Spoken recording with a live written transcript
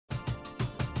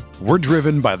We're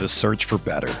driven by the search for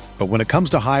better. But when it comes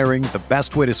to hiring, the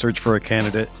best way to search for a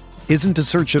candidate isn't to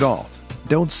search at all.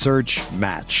 Don't search,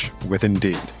 match with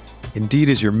Indeed. Indeed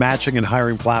is your matching and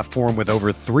hiring platform with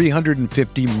over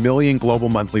 350 million global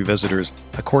monthly visitors,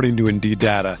 according to Indeed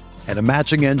data, and a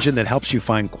matching engine that helps you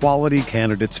find quality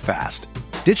candidates fast.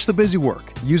 Ditch the busy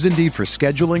work. Use Indeed for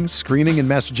scheduling, screening, and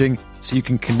messaging so you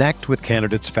can connect with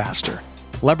candidates faster.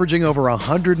 Leveraging over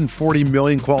 140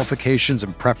 million qualifications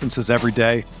and preferences every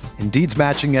day, Indeed's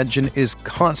matching engine is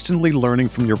constantly learning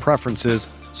from your preferences,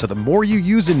 so the more you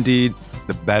use Indeed,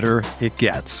 the better it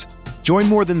gets. Join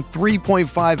more than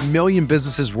 3.5 million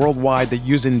businesses worldwide that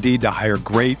use Indeed to hire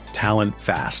great talent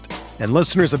fast. And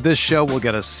listeners of this show will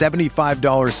get a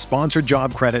 $75 sponsored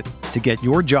job credit to get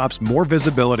your jobs more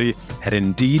visibility at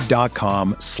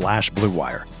Indeed.com/Blue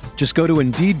Wire. Just go to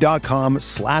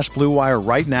Indeed.com/Blue Wire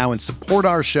right now and support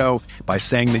our show by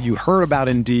saying that you heard about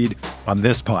Indeed on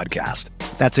this podcast.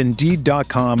 That's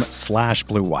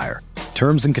Indeed.com/Blue Wire.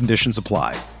 Terms and conditions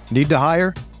apply. Need to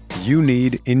hire? You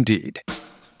need Indeed.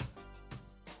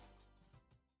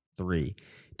 3.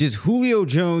 Does Julio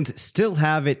Jones still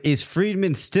have it? Is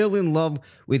Friedman still in love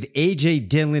with A.J.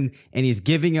 Dillon? And he's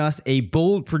giving us a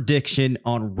bold prediction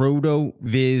on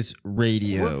RotoViz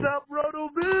Radio. What's up,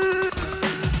 RotoViz?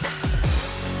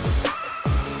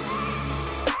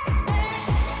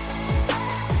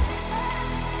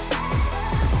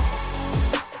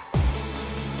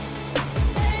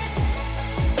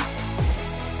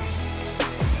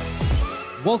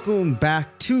 Welcome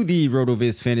back to the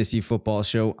RotoViz Fantasy Football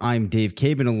Show. I'm Dave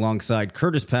Cabin alongside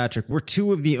Curtis Patrick. We're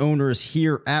two of the owners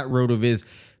here at RotoViz.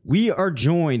 We are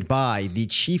joined by the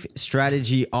Chief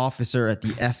Strategy Officer at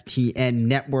the FTN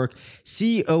Network,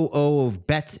 COO of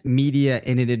Bets Media,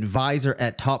 and an advisor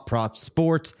at Top Prop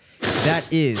Sports.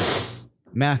 That is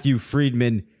Matthew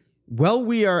Friedman. While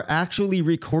we are actually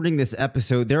recording this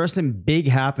episode, there are some big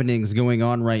happenings going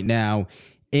on right now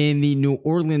in the New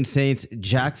Orleans Saints,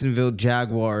 Jacksonville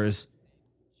Jaguars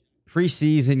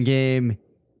preseason game.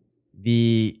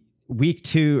 The week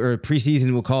 2 or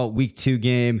preseason, we'll call it week 2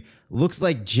 game. Looks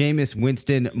like Jameis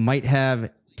Winston might have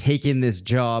taken this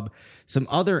job. Some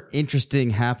other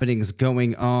interesting happenings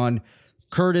going on.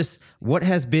 Curtis, what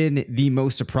has been the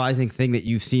most surprising thing that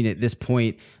you've seen at this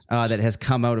point that has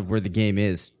come out of where the game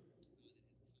is?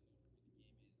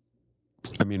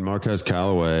 I mean, Marquez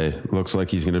Callaway looks like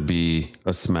he's going to be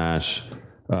a smash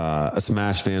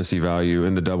fantasy value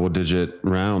in the double-digit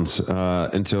rounds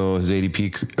until his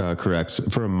ADP corrects.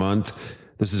 For a month,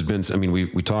 this has been, I mean, we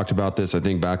talked about this, I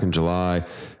think, back in July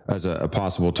as a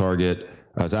possible target.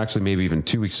 It was actually maybe even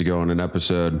 2 weeks ago on an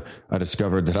episode, I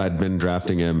discovered that I'd been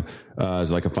drafting him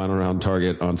as like a final round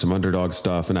target on some underdog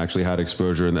stuff and actually had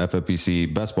exposure in the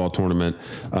FFPC best ball tournament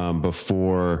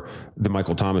before the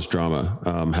Michael Thomas drama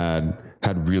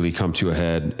had really come to a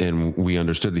head, and we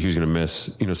understood that he was going to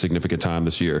miss, significant time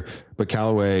this year. But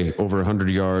Callaway, over 100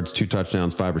 yards, 2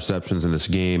 touchdowns, 5 receptions in this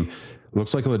game.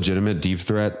 Looks like a legitimate deep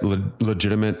threat,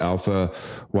 legitimate alpha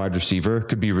wide receiver.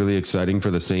 Could be really exciting for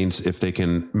the Saints if they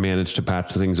can manage to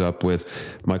patch things up with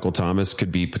Michael Thomas.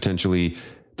 Could be potentially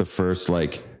the first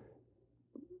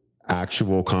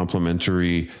actual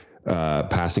complementary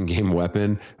passing game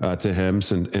weapon to him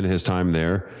in his time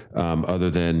there, other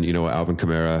than what Alvin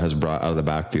Kamara has brought out of the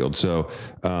backfield. So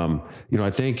I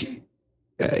think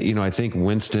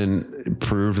Winston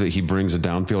proved that he brings a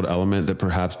downfield element that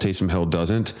perhaps Taysom Hill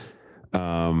doesn't.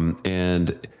 I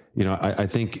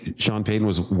think Sean Payton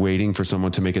was waiting for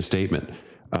someone to make a statement.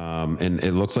 And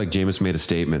it looks like Jameis made a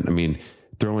statement. I mean,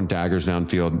 throwing daggers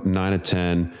downfield, 9 of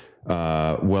 10,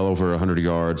 well over 100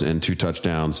 yards and 2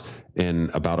 touchdowns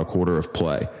in about a quarter of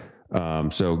play.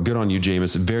 So good on you,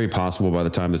 Jameis. Very possible by the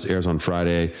time this airs on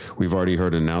Friday, we've already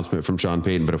heard an announcement from Sean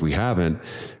Payton. But if we haven't,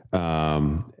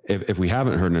 if we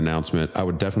haven't heard an announcement, I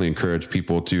would definitely encourage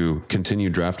people to continue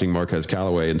drafting Marquez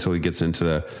Callaway until he gets into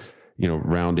the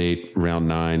round 8, round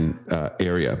 9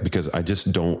 area, because I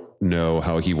just don't know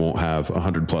how he won't have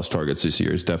 100+ targets this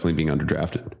year. He's definitely being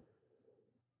underdrafted.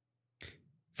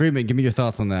 Friedman, give me your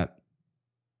thoughts on that.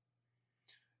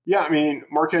 Yeah, I mean,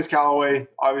 Marquez Callaway,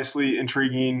 obviously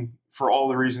intriguing for all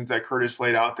the reasons that Curtis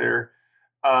laid out there.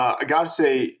 I got to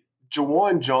say,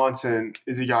 Julio Johnson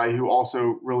is a guy who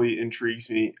also really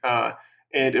intrigues me.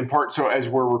 And in part, so as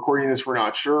we're recording this, we're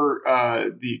not sure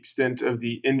the extent of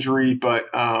the injury, but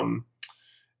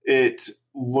it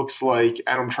looks like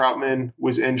Adam Troutman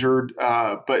was injured.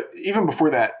 But even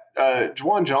before that,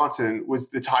 Julio Johnson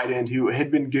was the tight end who had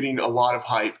been getting a lot of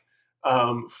hype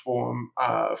from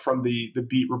the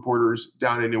beat reporters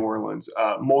down in New Orleans.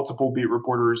 Multiple beat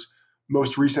reporters,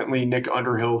 most recently Nick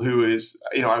Underhill, who is,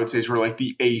 I would say sort of like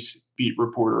the ace beat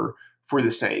reporter for the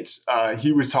Saints.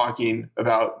 He was talking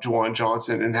about Juwan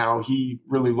Johnson and how he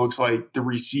really looks like the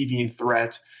receiving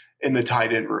threat in the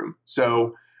tight end room.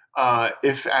 So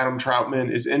if Adam Troutman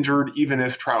is injured, even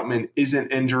if Troutman isn't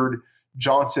injured,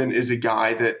 Johnson is a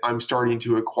guy that I'm starting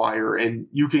to acquire, and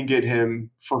you can get him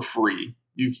for free.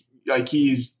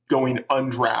 He's going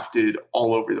undrafted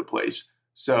all over the place.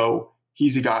 So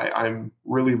he's a guy I'm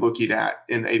really looking at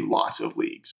in a lot of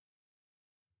leagues.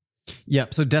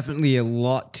 Yep. So definitely a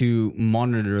lot to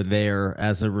monitor there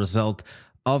as a result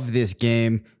of this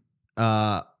game.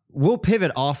 We'll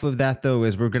pivot off of that, though,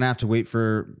 as we're going to have to wait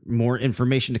for more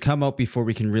information to come out before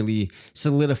we can really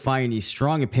solidify any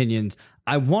strong opinions.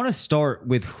 I want to start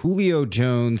with Julio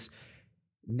Jones,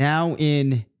 now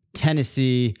in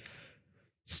Tennessee.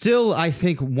 Still, I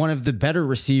think one of the better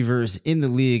receivers in the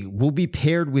league, will be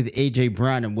paired with A.J.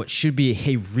 Brown in what should be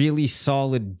a really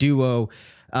solid duo.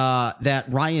 That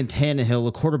Ryan Tannehill,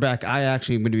 a quarterback I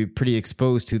actually am going to be pretty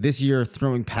exposed to this year,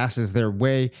 throwing passes their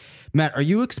way. Matt, are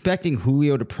you expecting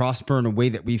Julio to prosper in a way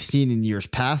that we've seen in years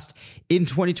past in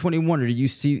 2021, or do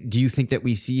you think that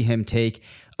we see him take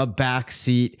a back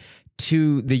seat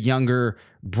to the younger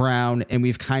Brown, and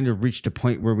we've kind of reached a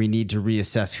point where we need to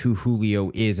reassess who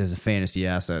Julio is as a fantasy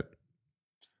asset?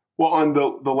 Well, on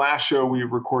the last show we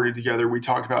recorded together, we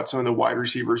talked about some of the wide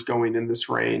receivers going in this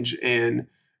range, and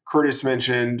Curtis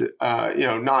mentioned,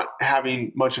 not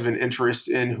having much of an interest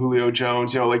in Julio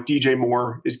Jones. Like DJ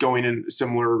Moore is going in a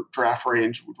similar draft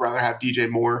range. Would rather have DJ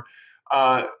Moore.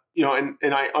 And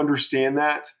I understand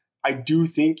that. I do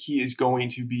think he is going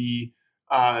to be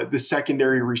the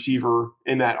secondary receiver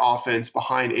in that offense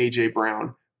behind AJ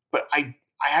Brown. But I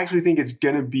actually think it's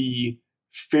going to be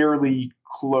fairly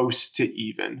close to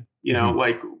even.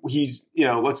 Like he's,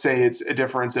 let's say it's a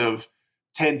difference of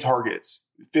 10 targets,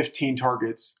 15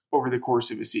 targets over the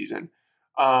course of a season.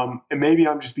 And maybe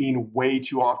I'm just being way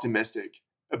too optimistic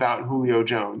about Julio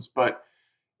Jones, but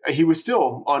he was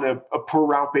still on a per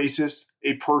route basis,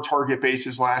 a per target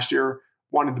basis last year,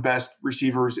 one of the best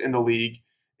receivers in the league.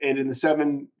 And in the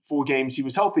 7 full games he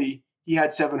was healthy, he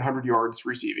had 700 yards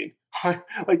receiving.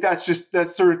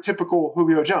 That's sort of typical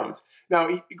Julio Jones. Now,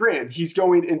 granted, he's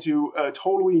going into a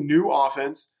totally new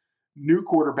offense, new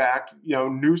quarterback,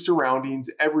 new surroundings,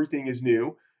 everything is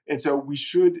new. And so we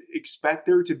should expect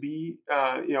there to be,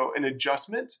 an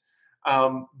adjustment.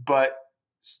 But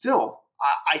still,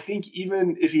 I think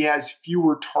even if he has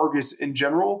fewer targets in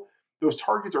general, those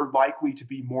targets are likely to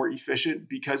be more efficient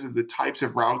because of the types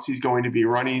of routes he's going to be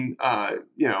running.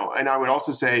 And I would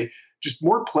also say just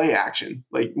more play action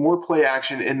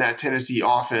in that Tennessee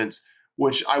offense,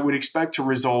 which I would expect to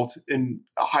result in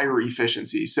a higher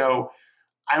efficiency. So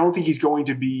I don't think he's going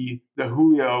to be the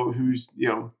Julio who's,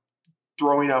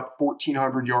 throwing up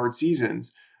 1,400 yard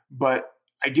seasons, but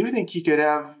I do think he could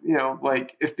have,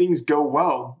 if things go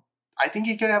well, I think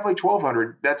he could have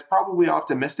 1,200. That's probably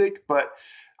optimistic, but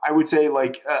I would say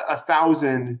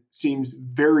 1,000 seems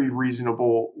very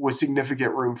reasonable with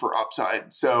significant room for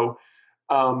upside. So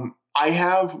I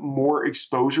have more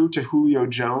exposure to Julio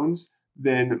Jones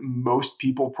than most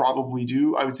people probably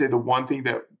do. I would say the one thing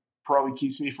that probably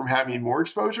keeps me from having more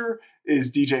exposure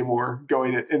is DJ Moore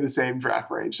going in the same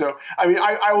draft range. So,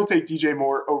 I will take DJ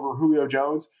Moore over Julio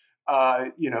Jones,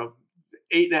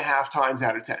 8.5 times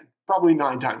out of 10, probably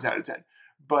 9 times out of 10.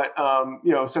 But,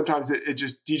 sometimes it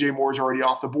just DJ Moore's already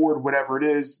off the board, whatever it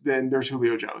is, then there's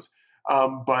Julio Jones.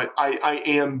 But I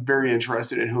am very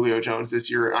interested in Julio Jones this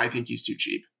year. I think he's too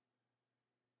cheap.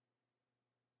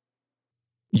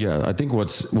 Yeah, I think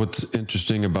what's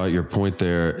interesting about your point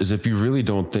there is if you really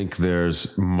don't think there's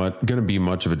going to be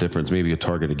much of a difference, maybe a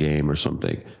target a game or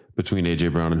something between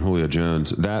AJ Brown and Julio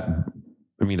Jones, that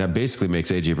basically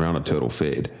makes AJ Brown a total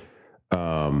fade.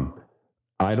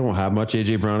 I don't have much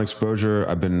AJ Brown exposure.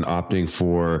 I've been opting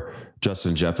for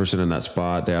Justin Jefferson in that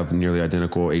spot. They have nearly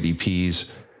identical ADPs.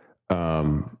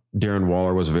 Darren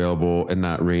Waller was available in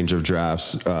that range of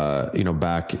drafts,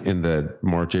 back in the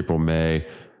March, April, May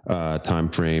time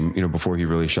frame, before he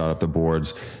really shot up the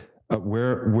boards.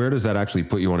 Where does that actually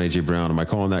put you on AJ Brown? Am I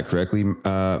calling that correctly,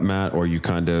 Matt? Or are you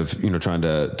kind of, trying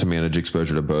to manage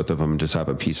exposure to both of them and just have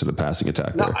a piece of the passing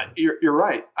attack there? No, you're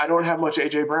right. I don't have much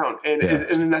AJ Brown.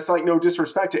 And that's no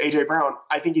disrespect to AJ Brown.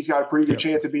 I think he's got a pretty good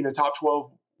chance of being a top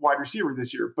 12 wide receiver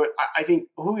this year, but I think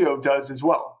Julio does as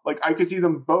well. I could see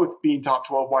them both being top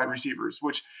 12 wide receivers,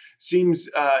 which seems,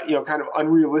 kind of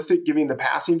unrealistic given the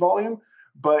passing volume.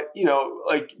 But,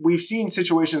 we've seen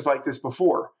situations like this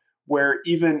before where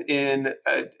even in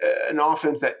an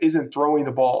offense that isn't throwing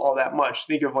the ball all that much,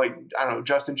 think of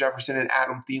Justin Jefferson and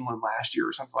Adam Thielen last year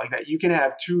or something like that. You can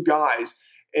have two guys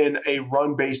in a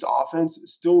run-based offense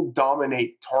still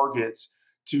dominate targets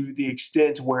to the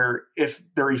extent where if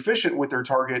they're efficient with their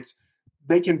targets,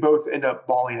 they can both end up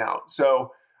balling out.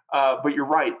 So, but you're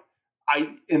right.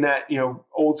 In that,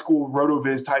 old school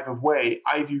RotoViz type of way,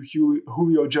 I view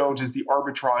Julio Jones as the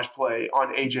arbitrage play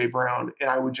on AJ Brown, and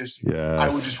I would just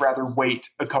rather wait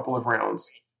a couple of rounds.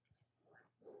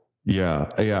 Yeah.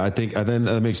 I think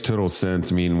that makes total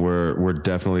sense. I mean, we're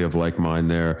definitely of like mind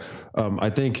there. I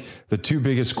think the two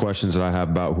biggest questions that I have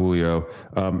about Julio,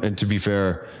 and to be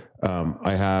fair,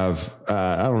 I have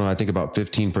I don't know, I think about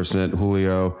 15%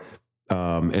 Julio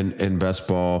in best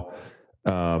ball.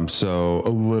 So a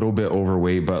little bit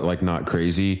overweight, but like not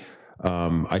crazy.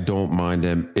 I don't mind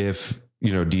him if,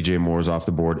 DJ Moore's off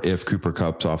the board, if Cooper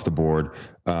Kupp's off the board.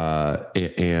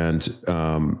 And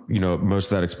most of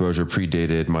that exposure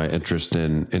predated my interest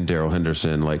in Darrell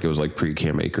Henderson. Like it was like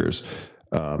pre-Cam Akers,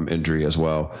 injury as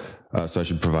well. So I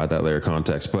should provide that layer of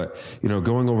context, but,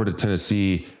 going over to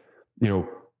Tennessee,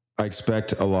 I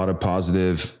expect a lot of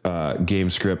positive game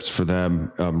scripts for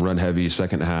them, run heavy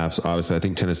second halves. Obviously, I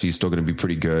think Tennessee's still going to be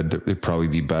pretty good. They'd probably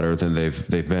be better than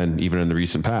they've been even in the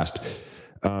recent past.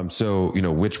 So,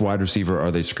 which wide receiver are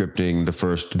they scripting the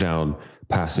first down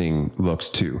passing looks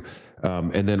to?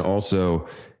 And then also,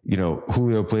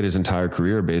 Julio played his entire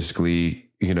career basically,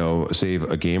 save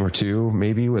a game or two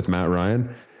maybe with Matt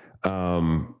Ryan.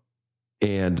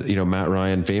 And Matt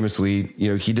Ryan famously,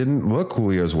 he didn't look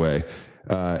Julio's way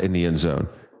in the end zone.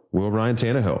 Will Ryan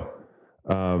Tannehill.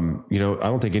 I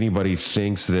don't think anybody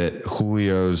thinks that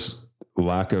Julio's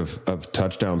lack of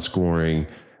touchdown scoring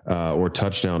or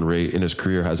touchdown rate in his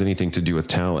career has anything to do with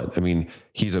talent. I mean,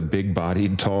 he's a big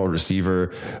bodied, tall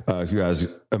receiver who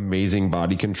has amazing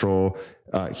body control.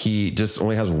 He just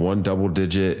only has one double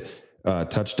digit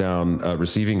touchdown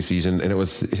receiving season, and it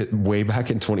was way back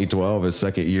in 2012, his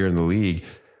second year in the league.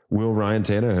 Will Ryan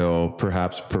Tannehill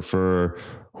perhaps prefer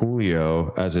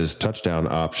Julio as his touchdown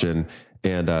option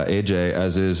and AJ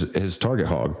as his target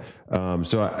hog?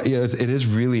 It is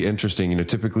really interesting.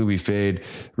 Typically we fade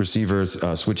receivers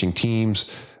switching teams.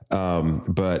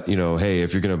 But hey,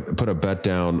 if you're going to put a bet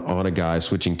down on a guy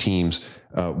switching teams,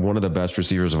 one of the best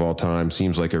receivers of all time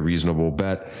seems like a reasonable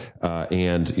bet.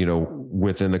 And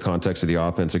within the context of the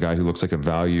offense, a guy who looks like a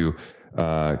value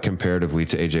comparatively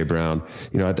to AJ Brown,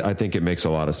 I think it makes a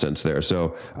lot of sense there.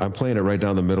 So I'm playing it right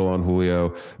down the middle on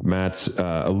Julio. Matt's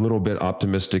a little bit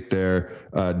optimistic there.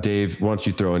 Dave, why don't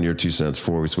you throw in your 2 cents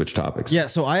before we switch topics? Yeah,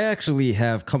 so I actually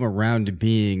have come around to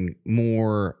being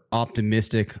more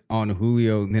optimistic on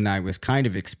Julio than I was kind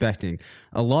of expecting.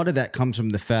 A lot of that comes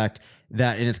from the fact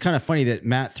that, and it's kind of funny that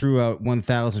Matt threw out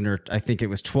 1,000 or I think it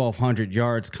was 1,200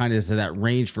 yards kind of as that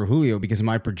range for Julio, because in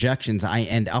my projections, I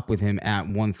end up with him at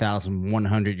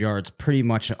 1,100 yards, pretty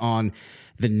much on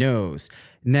the nose.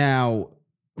 Now,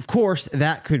 of course,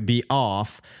 that could be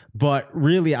off, but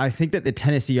really, I think that the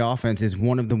Tennessee offense is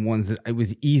one of the ones that it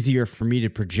was easier for me to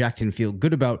project and feel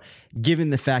good about,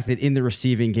 given the fact that in the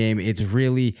receiving game, it's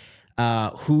really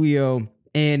Julio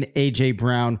and AJ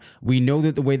Brown. We know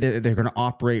that the way that they're going to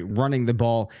operate running the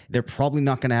ball, they're probably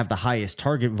not going to have the highest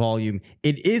target volume.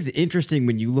 It is interesting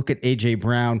when you look at AJ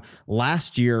Brown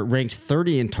last year, ranked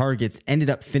 30 in targets, ended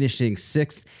up finishing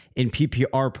 6th in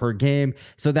PPR per game.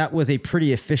 So that was a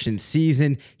pretty efficient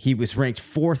season. He was ranked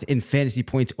 4th in fantasy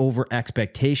points over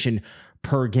expectation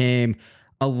per game.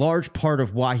 A large part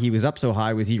of why he was up so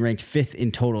high was he ranked 5th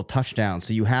in total touchdowns.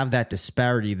 So you have that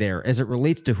disparity there. As it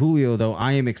relates to Julio, though,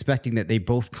 I am expecting that they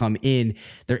both come in.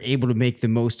 They're able to make the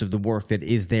most of the work that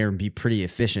is there and be pretty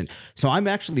efficient. So I'm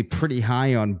actually pretty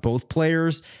high on both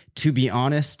players, to be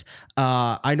honest.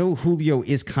 I know Julio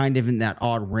is kind of in that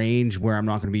odd range where I'm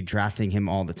not going to be drafting him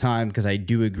all the time, because I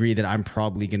do agree that I'm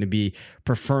probably going to be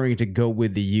preferring to go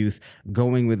with the youth,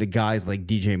 going with the guys like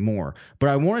DJ Moore. But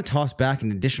I want to toss back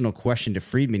an additional question to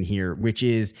Friedman here, which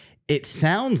is, it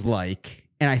sounds like,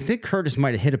 and I think Curtis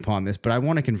might have hit upon this, but I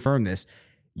want to confirm this,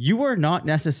 you are not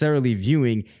necessarily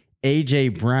viewing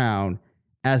AJ Brown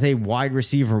as a wide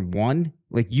receiver one.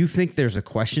 Like, you think there's a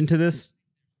question to this?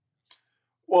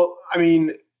 Well, I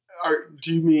mean,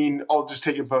 do you mean, I'll just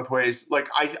take it both ways. Like,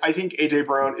 I think AJ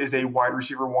Brown is a wide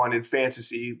receiver one in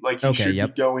fantasy. Like, he should be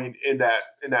going in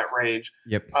that range.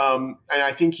 Yep. And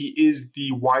I think he is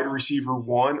the wide receiver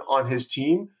one on his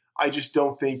team. I just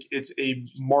don't think it's a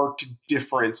marked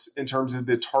difference in terms of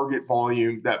the target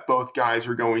volume that both guys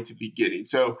are going to be getting.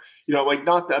 So, like,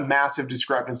 not a massive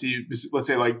discrepancy. Let's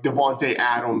say like Devontae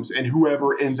Adams and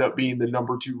whoever ends up being the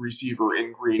number 2 receiver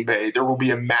in Green Bay, there will be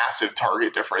a massive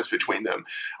target difference between them.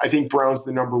 I think Brown's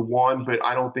the number 1, but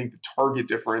I don't think the target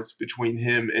difference between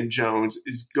him and Jones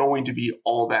is going to be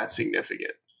all that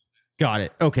significant. Got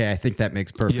it. Okay, I think that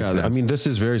makes perfect sense. I mean, this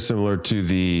is very similar to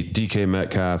the DK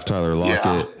Metcalf, Tyler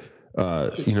Lockett,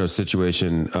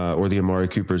 situation, or the Amari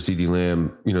Cooper, CeeDee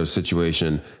Lamb,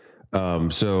 situation.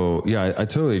 I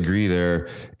totally agree there.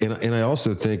 And I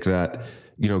also think that,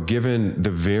 given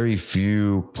the very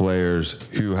few players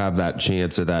who have that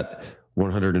chance at that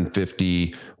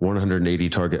 150, 180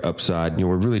 target upside,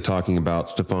 we're really talking about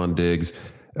Stephon Diggs,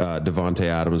 Devontae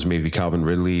Adams, maybe Calvin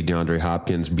Ridley, DeAndre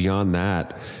Hopkins. Beyond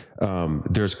that,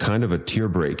 there's kind of a tier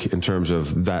break in terms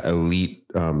of that elite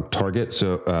target.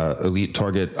 So elite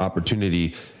target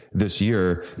opportunity this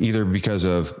year, either because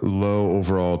of low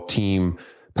overall team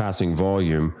passing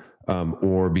volume,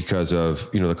 or because of,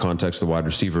 the context of the wide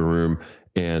receiver room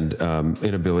and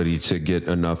inability to get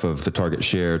enough of the target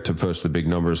share to post the big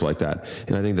numbers like that.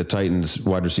 And I think the Titans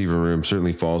wide receiver room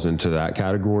certainly falls into that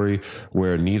category,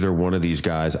 where neither one of these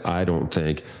guys, I don't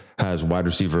think, has wide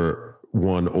receiver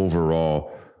one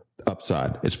overall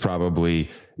upside. It's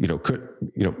probably,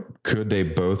 could they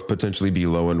both potentially be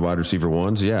low end wide receiver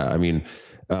ones? Yeah. I mean,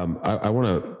 I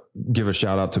want to give a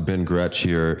shout out to Ben Gretsch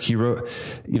here. He wrote,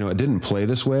 it didn't play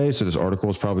this way, so this article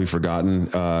is probably forgotten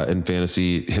in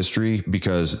fantasy history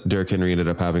because Derrick Henry ended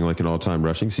up having like an all-time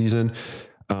rushing season.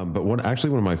 But one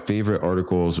of my favorite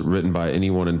articles written by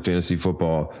anyone in fantasy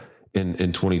football in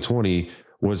 2020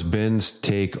 was Ben's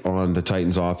take on the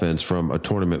Titans offense from a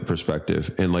tournament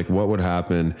perspective, and like what would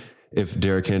happen if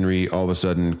Derrick Henry all of a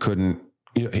sudden couldn't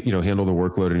handle the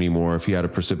workload anymore, if he had a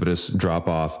precipitous drop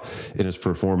off in his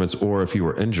performance, or if he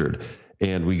were injured.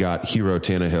 And we got hero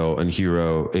Tannehill and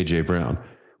hero AJ Brown.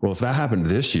 Well, if that happened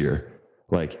this year,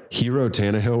 like hero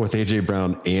Tannehill with AJ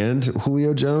Brown and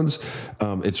Julio Jones,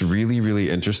 it's really, really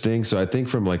interesting. So I think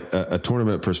from like a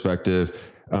tournament perspective,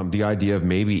 the idea of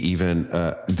maybe even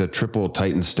the triple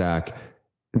Titan stack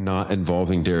not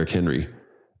involving Derrick Henry,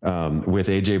 with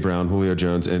AJ Brown, Julio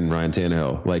Jones, and Ryan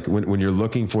Tannehill. Like when you're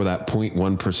looking for that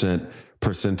 0.1%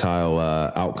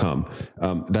 percentile outcome,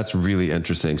 that's really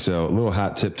interesting. So a little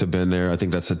hat tip to Ben there. I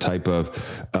think that's the type of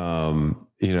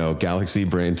galaxy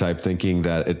brain type thinking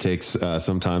that it takes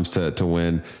sometimes to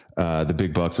win the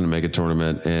big bucks in a mega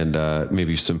tournament, and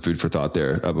maybe some food for thought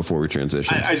there before we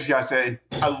transition. I just gotta say,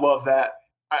 I love that.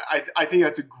 I think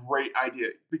that's a great idea,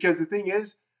 because the thing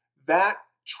is that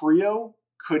trio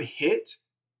could hit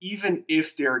even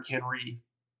if Derrick Henry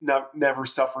never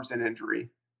suffers an injury.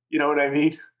 You know what I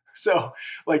mean? So,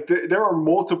 like, there are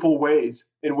multiple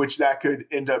ways in which that could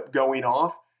end up going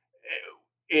off,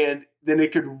 and then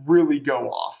it could really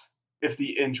go off if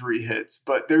the injury hits.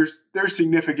 But there's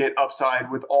significant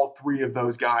upside with all three of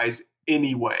those guys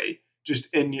anyway,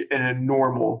 just in a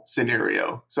normal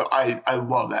scenario. So I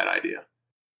love that idea.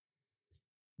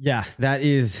 Yeah, that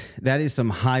is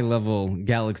some high level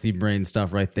galaxy brain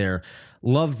stuff right there.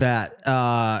 Love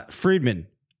that. Friedman,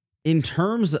 in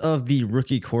terms of the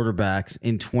rookie quarterbacks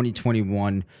in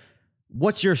 2021,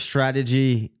 what's your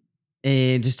strategy?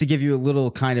 And just to give you a little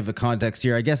kind of a context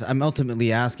here, I guess I'm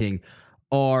ultimately asking,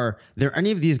 are there any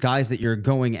of these guys that you're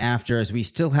going after, as we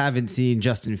still haven't seen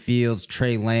Justin Fields,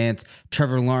 Trey Lance,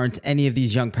 Trevor Lawrence, any of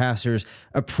these young passers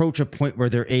approach a point where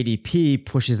their ADP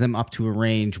pushes them up to a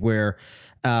range where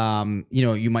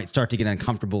you might start to get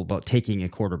uncomfortable about taking a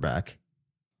quarterback?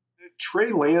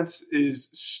 Trey Lance is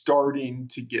starting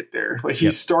to get there. Like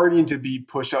he's starting to be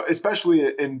pushed up,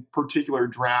 especially in particular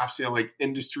drafts, like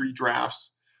industry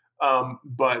drafts.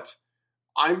 But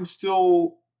I'm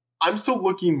still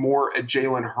looking more at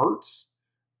Jalen Hurts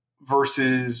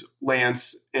versus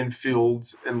Lance and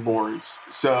Fields and Lawrence.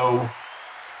 So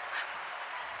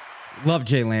love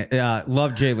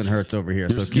Jalen Hurts over here.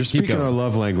 So you're speaking our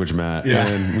love language, Matt. Yeah.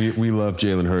 And we love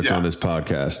Jalen Hurts on this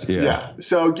podcast. Yeah.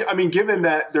 So, I mean, given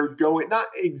that they're going not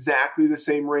exactly the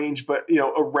same range, but,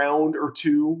 a round or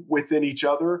two within each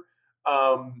other,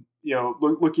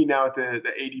 looking now at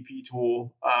the ADP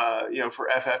tool, for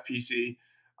FFPC,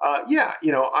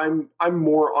 I'm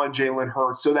more on Jalen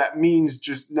Hurts. So that means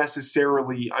just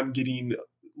necessarily I'm getting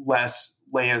less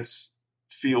Lance,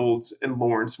 Fields, and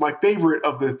Lawrence. My favorite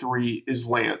of the three is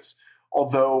Lance,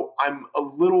 although I'm a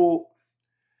little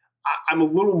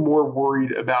more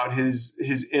worried about his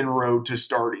inroad to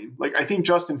starting. Like, I think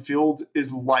Justin Fields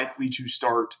is likely to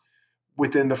start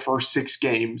within the first 6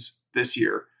 games this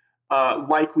year,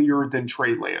 likelier than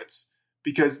Trey Lance.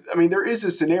 Because, I mean, there is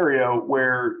a scenario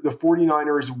where the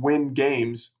 49ers win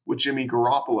games with Jimmy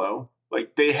Garoppolo.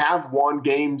 Like, they have won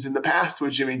games in the past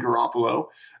with Jimmy Garoppolo,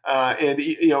 and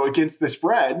against the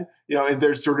spread, and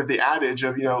there's sort of the adage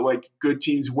of, like, good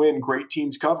teams win, great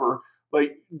teams cover.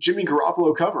 Like, Jimmy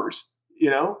Garoppolo covers,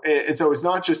 and so it's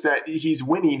not just that he's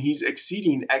winning, he's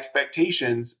exceeding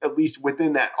expectations, at least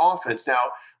within that offense.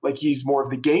 Now, like he's more of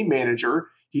the game manager.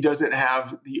 He doesn't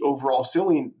have the overall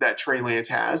ceiling that Trey Lance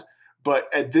has. But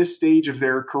at this stage of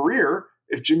their career,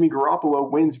 if Jimmy Garoppolo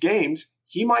wins games,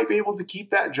 he might be able to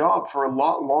keep that job for a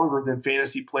lot longer than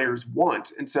fantasy players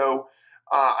want. And so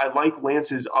I like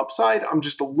Lance's upside. I'm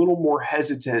just a little more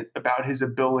hesitant about his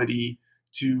ability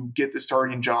to get the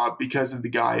starting job because of the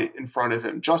guy in front of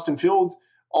him. Justin Fields,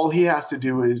 all he has to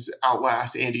do is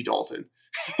outlast Andy Dalton.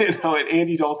 And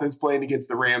Andy Dalton's playing against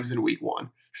the Rams in week 1.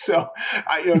 So,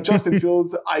 Justin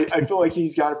Fields, I feel like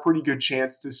he's got a pretty good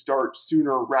chance to start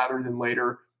sooner rather than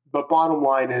later. But bottom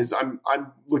line is I'm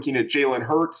looking at Jalen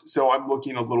Hurts, so I'm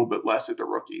looking a little bit less at the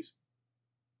rookies.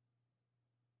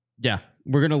 Yeah,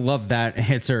 we're going to love that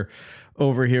answer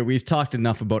over here. We've talked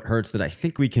enough about Hurts that I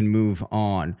think we can move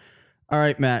on. All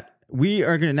right, Matt, we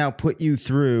are going to now put you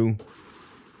through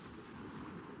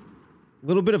a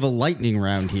little bit of a lightning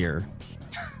round here.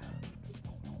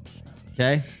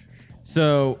 Okay?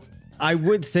 So I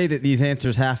would say that these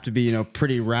answers have to be,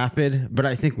 pretty rapid, but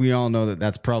I think we all know that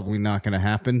that's probably not going to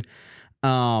happen.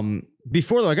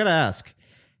 Before though, I got to ask,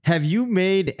 have you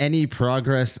made any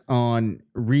progress on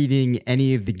reading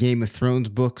any of the Game of Thrones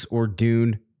books or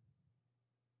Dune?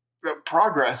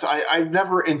 Progress? I've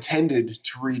never intended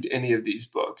to read any of these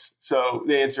books. So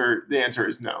the answer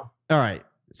is no. All right.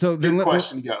 So then good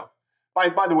question, go. By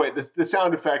the way, the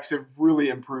sound effects have really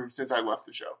improved since I left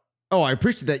the show. Oh, I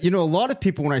appreciate that. A lot of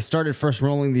people, when I started first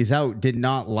rolling these out, did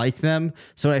not like them.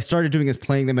 So what I started doing is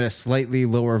playing them at a slightly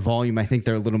lower volume. I think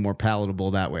they're a little more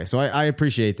palatable that way. So I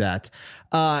appreciate that.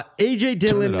 AJ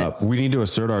Dillon. Turn it up. We need to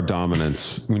assert our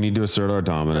dominance. Turn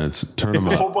them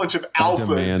up. A whole bunch of alphas.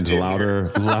 Demand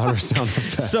louder sound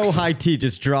effects. So high T,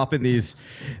 just dropping these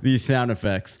sound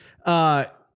effects. We're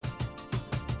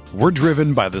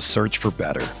driven by the search for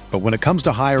better. But when it comes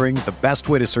to hiring, the best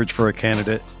way to search for a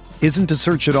candidate isn't to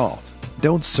search at all.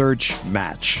 Don't search,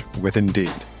 match with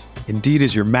Indeed. Indeed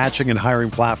is your matching and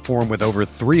hiring platform with over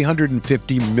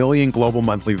 350 million global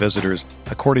monthly visitors,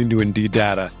 according to Indeed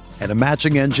data, and a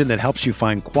matching engine that helps you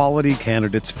find quality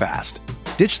candidates fast.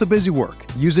 Ditch the busy work.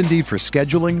 Use Indeed for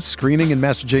scheduling, screening, and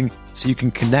messaging so you can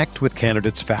connect with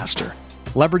candidates faster.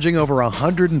 Leveraging over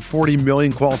 140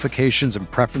 million qualifications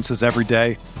and preferences every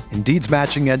day, Indeed's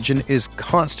matching engine is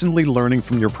constantly learning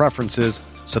from your preferences,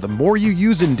 so the more you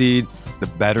use Indeed, the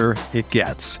better it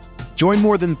gets. Join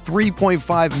more than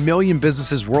 3.5 million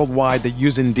businesses worldwide that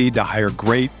use Indeed to hire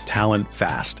great talent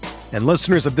fast. And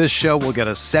listeners of this show will get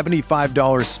a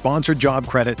 $75 sponsored job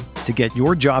credit to get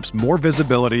your jobs more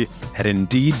visibility at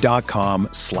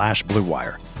Indeed.com/Blue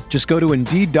Wire. Just go to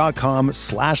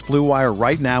Indeed.com/Blue Wire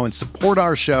right now and support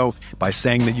our show by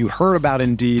saying that you heard about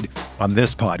Indeed on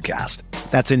this podcast.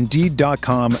 That's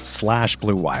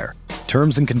Indeed.com/Blue Wire.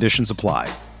 Terms and conditions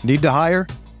apply. Need to hire?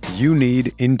 You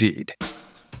need Indeed.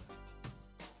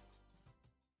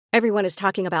 Everyone is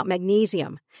talking about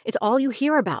magnesium. It's all you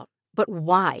hear about. But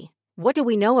why? What do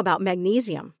we know about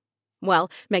magnesium?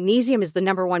 Well, magnesium is the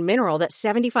 #1 mineral that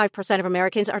 75% of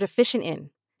Americans are deficient in.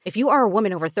 If you are a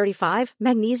woman over 35,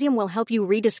 magnesium will help you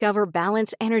rediscover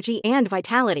balance, energy, and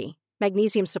vitality.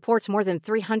 Magnesium supports more than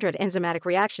 300 enzymatic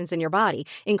reactions in your body,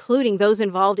 including those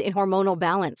involved in hormonal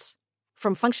balance.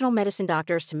 From functional medicine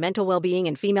doctors to mental well-being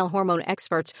and female hormone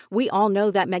experts, we all know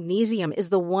that magnesium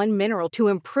is the one mineral to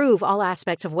improve all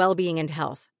aspects of well-being and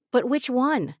health. But which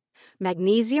one?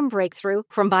 Magnesium Breakthrough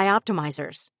from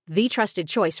Bioptimizers, the trusted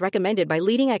choice recommended by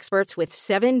leading experts with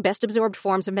 7 best-absorbed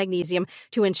forms of magnesium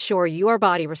to ensure your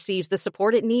body receives the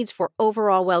support it needs for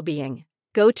overall well-being.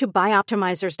 Go to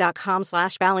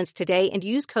bioptimizers.com/balance today and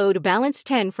use code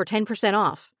BALANCE10 for 10%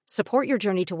 off. Support your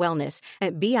journey to wellness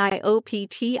at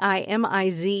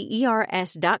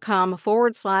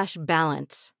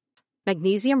bioptimizers.com/balance.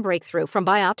 Magnesium Breakthrough from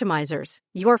Bioptimizers,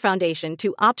 your foundation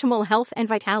to optimal health and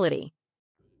vitality.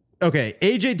 Okay,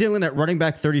 AJ Dillon at running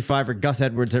back 35 or Gus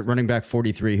Edwards at running back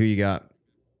 43. Who you got?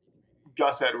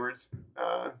 Gus Edwards.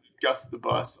 Gus the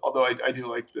bus. Although I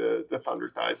do like the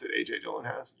thunder thighs that AJ Dillon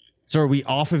has. So are we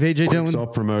off of AJ Dillon?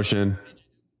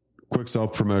 Quick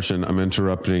self-promotion. I'm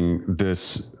interrupting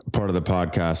this part of the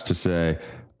podcast to say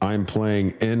I'm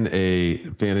playing in a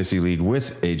fantasy league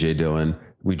with AJ Dillon.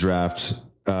 We drafted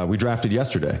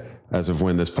yesterday as of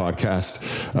when this podcast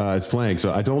is playing.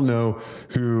 So I don't know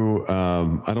who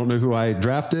I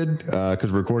drafted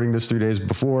because we're recording this 3 days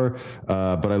before,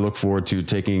 but I look forward to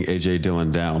taking AJ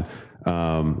Dillon down.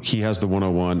 He has the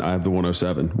 101. I have the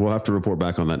 107. We'll have to report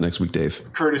back on that next week, Dave.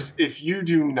 Curtis, if you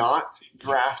do not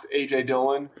draft AJ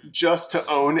Dillon just to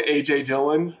own AJ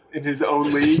Dillon in his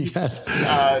own league, Yes.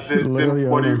 then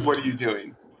what are you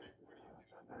doing?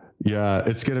 Yeah,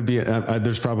 it's going to be,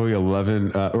 there's probably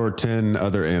 11 or 10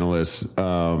 other analysts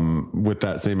with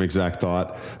that same exact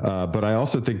thought. But I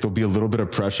also think there'll be a little bit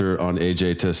of pressure on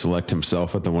AJ to select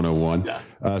himself at the 101.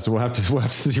 Yeah. So we'll have to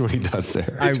see what he does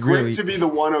there. It's great to be the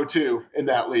 102 in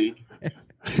that league.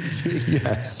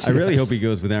 Yes. I really hope he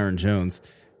goes with Aaron Jones.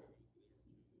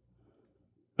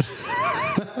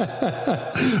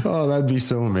 Oh, that'd be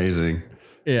so amazing.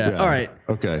 Yeah. All right.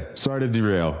 Okay. Sorry to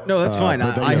derail. No, that's fine.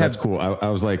 That's cool. I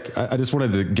was like, I just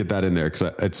wanted to get that in there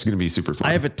because it's going to be super fun.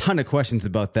 I have a ton of questions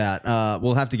about that.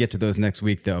 We'll have to get to those next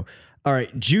week, though. All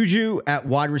right. Juju at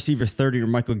wide receiver 30 or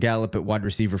Michael Gallup at wide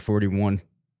receiver 41?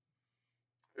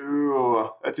 Ooh,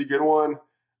 that's a good one.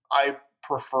 I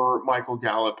prefer Michael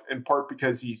Gallup in part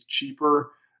because he's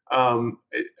cheaper.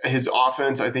 His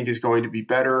offense, I think, is going to be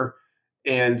better.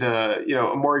 And,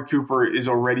 Amari Cooper is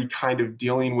already kind of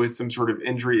dealing with some sort of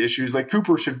injury issues. Like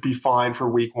Cooper should be fine for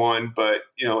week 1, but,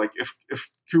 if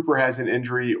Cooper has an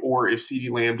injury or if CeeDee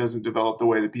Lamb doesn't develop the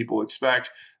way that people expect,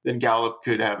 then Gallup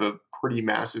could have a pretty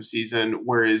massive season.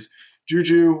 Whereas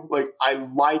Juju, I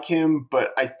like him, but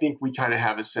I think we kind of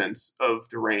have a sense of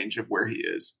the range of where he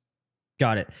is.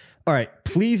 Got it. All right.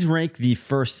 Please rank the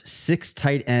first 6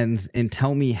 tight ends and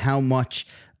tell me how much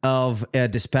of a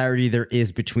disparity there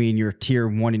is between your tier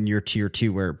 1 and your tier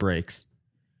 2 where it breaks.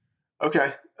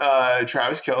 Okay.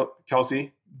 Travis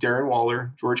Kelce, Darren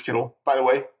Waller, George Kittle. By the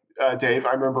way, Dave,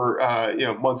 I remember,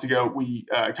 months ago we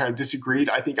kind of disagreed.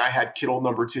 I think I had Kittle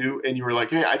number 2 and you were like,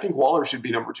 hey, I think Waller should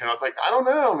be number 2. And I was like, I don't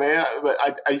know, man, but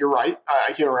you're right.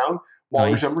 I came around.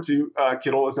 Waller's number 2.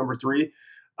 Kittle is number 3.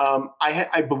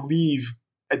 I believe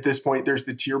at this point there's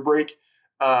the tier break.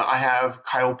 I have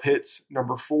Kyle Pitts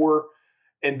number 4.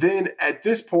 And then at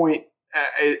this point,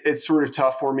 it's sort of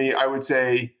tough for me. I would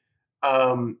say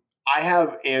I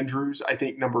have Andrews, I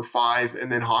think, number 5,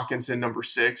 and then Hawkinson number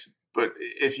 6. But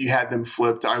if you had them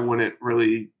flipped, I wouldn't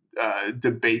really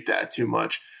debate that too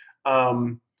much.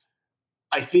 I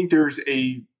think there's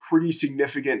a pretty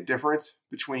significant difference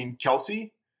between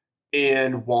Kelce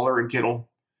and Waller and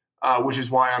Kittle, which is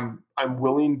why I'm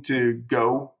willing to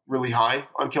go really high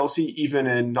on Kelce, even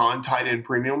in non-tight end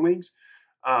premium leagues.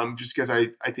 Just because I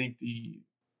think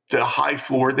the high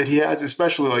floor that he has,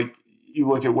 especially you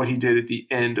look at what he did at the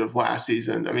end of last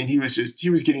season. I mean, he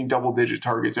was getting double-digit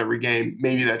targets every game.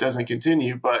 Maybe that doesn't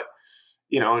continue, but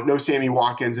no Sammy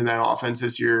Watkins in that offense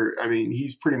this year. I mean,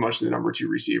 he's pretty much the number 2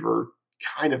 receiver,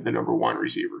 kind of the number 1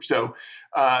 receiver. So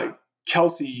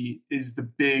Kelce is the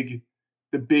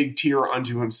big tier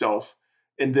unto himself,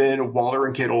 and then Waller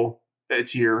and Kittle a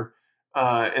tier.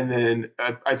 And then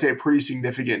I'd say a pretty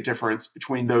significant difference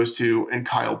between those two and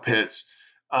Kyle Pitts.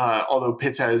 Although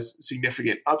Pitts has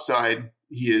significant upside,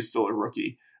 he is still a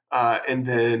rookie. And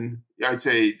then I'd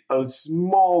say a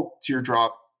small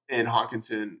teardrop in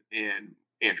Hawkinson and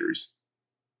Andrews.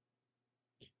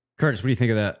 Curtis, what do you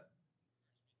think of that?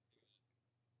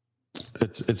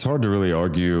 It's hard to really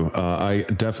argue. I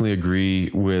definitely agree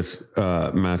with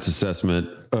Matt's assessment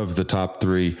of the top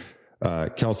 3.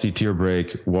 Kelce tier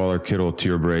break, Waller, Kittle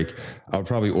tier break. I would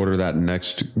probably order that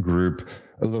next group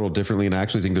a little differently. And I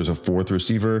actually think there's a 4th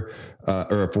receiver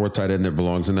or a 4th tight end that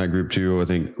belongs in that group too. I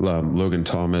think Logan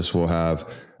Thomas will have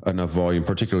enough volume,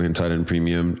 particularly in tight end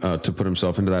premium, to put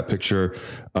himself into that picture.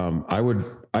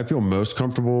 I feel most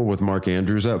comfortable with Mark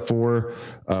Andrews at 4.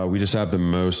 We just have the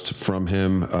most from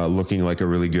him, looking like a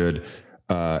really good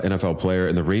NFL player,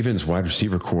 and the Ravens wide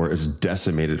receiver core is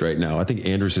decimated right now. I think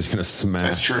Andrews is going to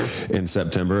smash in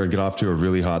September and get off to a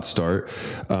really hot start.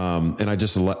 And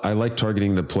I like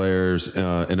targeting the players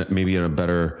and maybe in a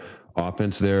better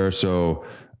offense there. So,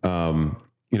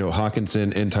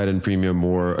 Hawkinson and tight end premium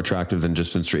more attractive than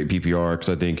just in straight PPR, because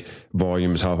I think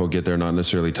volume is how he'll get there, not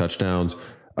necessarily touchdowns.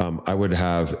 I would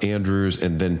have Andrews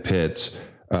and then Pitts,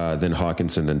 then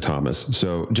Hawkinson, then Thomas.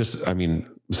 So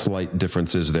slight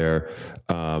differences there.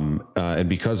 And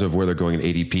because of where they're going in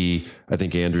ADP, I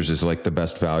think Andrews is like the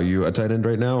best value at tight end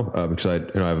right now, because I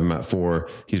have him at 4.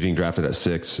 He's being drafted at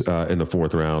 6 in the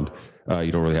 4th round.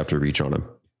 You don't really have to reach on him.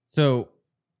 So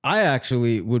I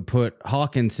actually would put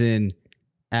Hawkinson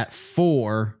at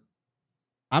 4.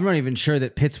 I'm not even sure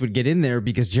that Pitts would get in there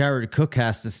because Jared Cook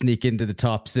has to sneak into the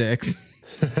top 6.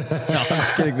 No,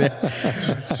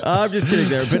 I'm just kidding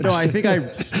there. But no, I think I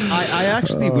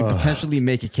actually would potentially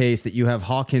make a case that you have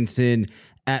Hawkinson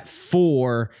at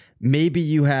 4. Maybe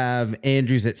you have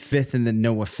Andrews at 5th and then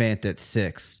Noah Fant at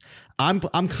 6. I'm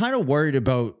kind of worried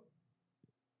about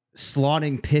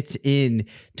slotting Pitts in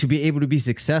to be able to be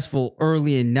successful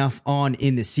early enough on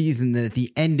in the season that at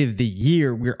the end of the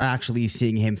year, we're actually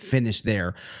seeing him finish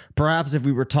there. Perhaps if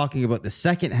we were talking about the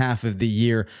second half of the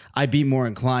year, I'd be more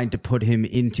inclined to put him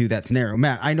into that scenario.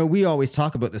 Matt, I know we always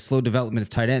talk about the slow development of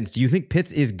tight ends. Do you think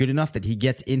Pitts is good enough that he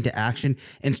gets into action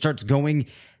and starts going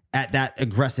at that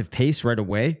aggressive pace right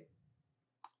away?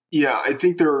 Yeah, I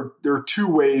think there are two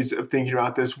ways of thinking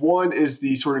about this. One is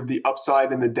the sort of the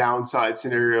upside and the downside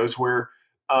scenarios where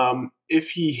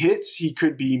if he hits, he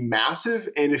could be massive,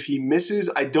 and if he misses,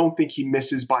 I don't think he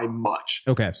misses by much.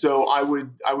 Okay. So I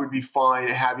would be fine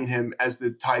having him as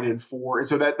the tight end 4, and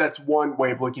so that's one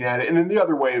way of looking at it. And then the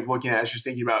other way of looking at it is just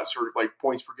thinking about sort of like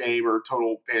points per game or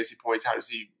total fantasy points. How does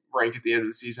he rank at the end of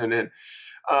the season? And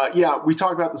we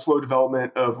talk about the slow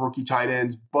development of rookie tight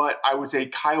ends, but I would say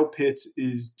Kyle Pitts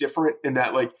is different in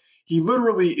that, like, he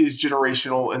literally is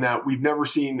generational in that we've never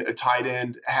seen a tight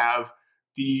end have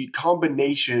the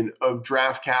combination of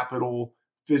draft capital,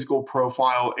 physical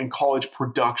profile, and college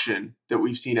production that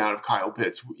we've seen out of Kyle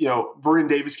Pitts. You know, Vernon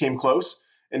Davis came close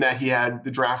in that he had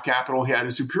the draft capital, he had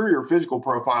a superior physical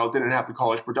profile, didn't have the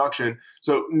college production.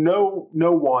 So no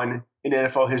one in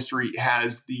NFL history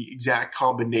has the exact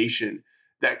combination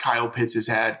that Kyle Pitts has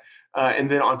had. And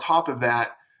then on top of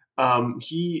that,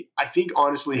 he, I think,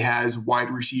 honestly has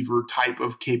wide receiver type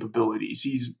of capabilities.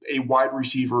 He's a wide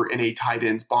receiver in a tight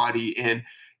end's body. And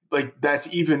like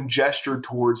that's even gestured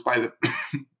towards by the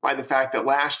by the fact that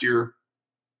last year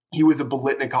he was a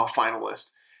Biletnikoff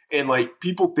finalist. And like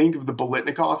people think of the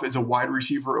Biletnikoff as a wide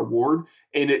receiver award,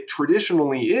 and it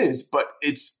traditionally is, but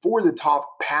it's for the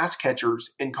top pass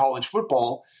catchers in college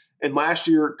football. And last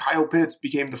year, Kyle Pitts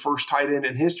became the first tight end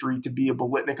in history to be a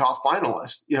Biletnikoff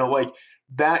finalist. You know, like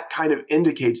that kind of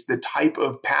indicates the type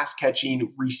of pass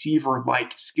catching receiver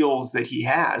like skills that he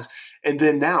has. And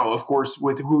then now, of course,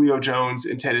 with Julio Jones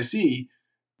in Tennessee,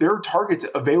 there are targets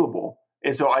available.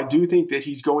 And so I do think that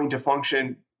he's going to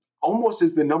function almost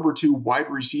as the number 2 wide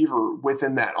receiver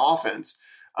within that offense.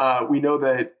 We know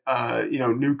that,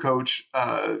 new coach,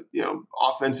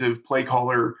 offensive play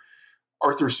caller,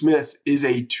 Arthur Smith is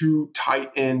a 2 tight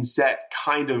end set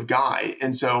kind of guy.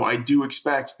 And so I do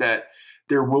expect that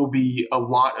there will be a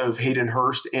lot of Hayden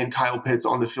Hurst and Kyle Pitts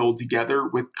on the field together,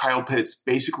 with Kyle Pitts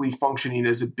basically functioning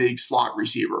as a big slot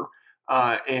receiver.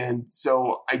 And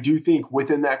so I do think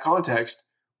within that context,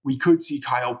 we could see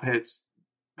Kyle Pitts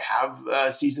have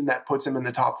a season that puts him in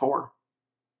the top 4.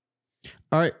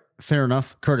 All right. Fair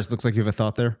enough. Curtis, looks like you have a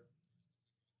thought there.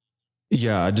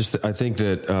 Yeah, I think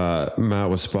that Matt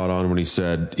was spot on when he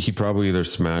said he probably either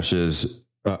smashes.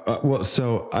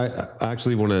 So I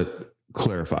actually want to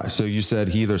clarify. So you said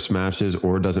he either smashes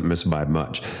or doesn't miss by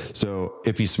much. So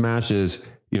if he smashes,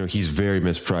 he's very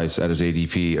mispriced at his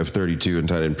ADP of 32 in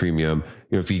tight end premium.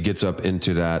 If he gets up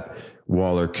into that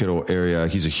Waller Kittle area,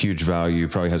 he's a huge value,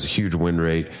 probably has a huge win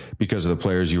rate because of the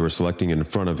players you were selecting in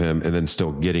front of him and then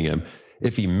still getting him.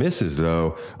 If he misses,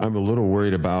 though, I'm a little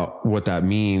worried about what that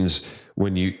means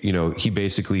when he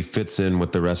basically fits in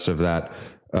with the rest of that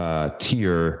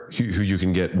tier who you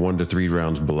can get 1 to 3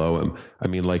 rounds below him. I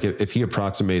mean, like if he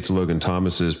approximates Logan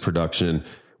Thomas's production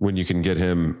when you can get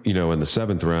him, in the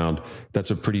 7th round,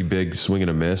 that's a pretty big swing and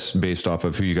a miss based off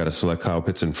of who you got to select Kyle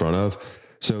Pitts in front of.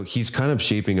 So he's kind of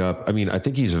shaping up. I mean, I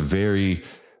think he's a very,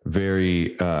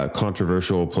 very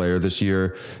controversial player this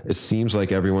year. It seems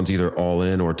like everyone's either all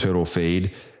in or total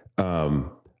fade.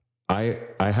 I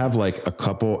have like a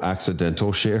couple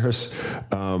accidental shares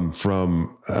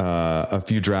from a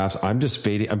few drafts. I'm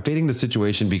fading the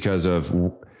situation because of,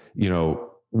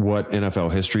 what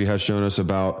NFL history has shown us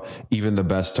about even the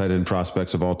best tight end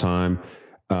prospects of all time.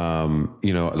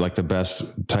 Like the best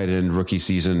tight end rookie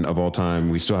season of all time.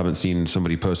 We still haven't seen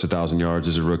somebody post 1,000 yards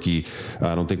as a rookie.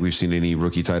 I don't think we've seen any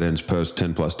rookie tight ends post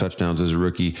 10 plus touchdowns as a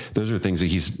rookie. Those are things that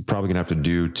he's probably gonna have to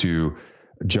do to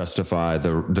justify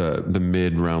the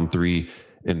mid round 3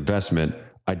 investment.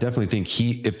 I definitely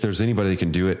think if there's anybody that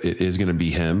can do it, it is going to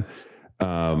be him.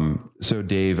 So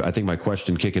Dave, I think my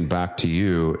question kicking back to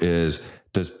you is,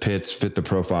 does Pitts fit the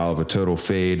profile of a total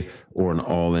fade or an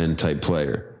all-in type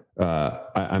player?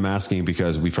 I'm asking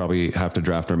because we probably have to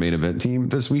draft our main event team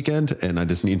this weekend, and I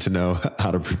just need to know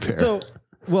how to prepare. So,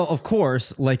 well, of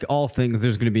course, like all things,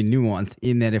 there's going to be nuance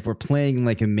in that if we're playing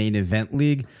like a main event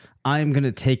league, I'm going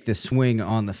to take the swing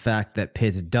on the fact that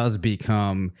Pitts does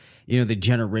become, the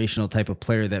generational type of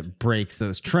player that breaks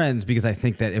those trends, because I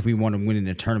think that if we want to win in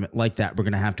a tournament like that, we're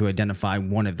going to have to identify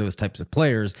one of those types of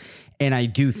players. And I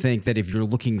do think that if you're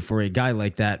looking for a guy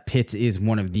like that, Pitts is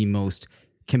one of the most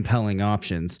compelling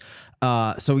options.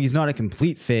 So he's not a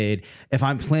complete fade. If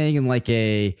I'm playing in like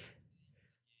a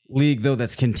league, though,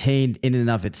 that's contained in and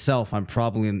of itself, I'm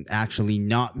probably actually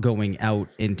not going out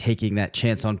and taking that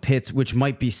chance on Pitts, which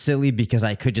might be silly because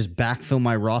I could just backfill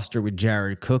my roster with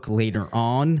Jared Cook later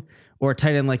on or a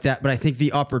tight end like that. But I think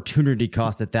the opportunity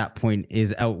cost at that point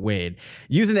is outweighed.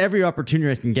 Using every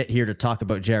opportunity I can get here to talk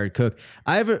about Jared Cook,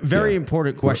 I have a very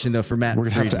important question, though, for Matt. We're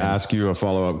going to have to ask you a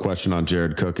follow-up question on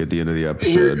Jared Cook at the end of the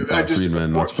episode.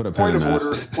 Friedman, let's put a pin in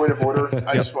that. Point of order.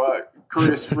 I just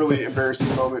Curtis, really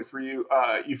embarrassing moment for you.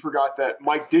 You forgot that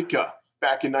Mike Ditka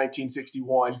back in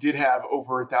 1961 did have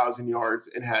over 1,000 yards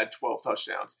and had 12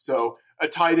 touchdowns. So a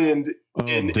tight end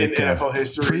in NFL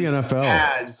history Pre-NFL.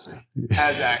 has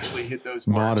actually hit those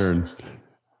marks. Modern.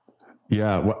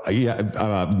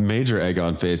 Major egg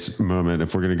on face moment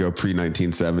if we're going to go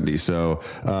pre-1970. So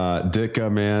Ditka,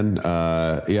 man,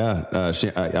 I'll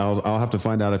have to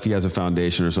find out if he has a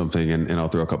foundation or something, and I'll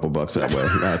throw a couple bucks that way.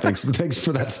 Thanks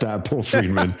for that stat pull,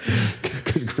 Friedman.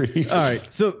 Good grief. All right,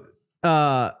 so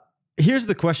here's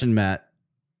the question, Matt.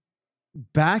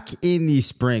 Back in the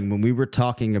spring when we were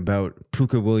talking about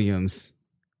Puka Williams,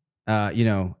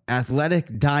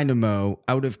 athletic dynamo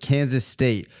out of Kansas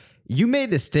State, you made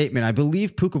the statement, I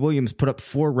believe Puka Williams put up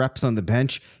 4 reps on the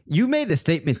bench. You made the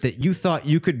statement that you thought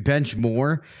you could bench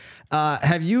more.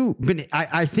 Have you been,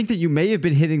 I think that you may have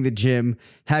been hitting the gym.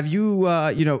 Have you,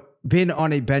 been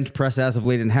on a bench press as of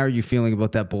late, and how are you feeling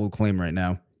about that bold claim right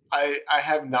now? I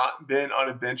have not been on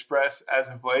a bench press as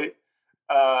of late,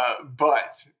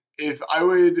 but if I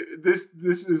would, this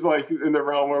is like in the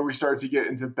realm where we start to get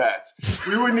into bets.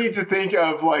 We would need to think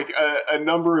of like a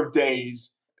number of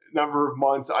days, number of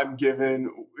months I'm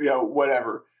given,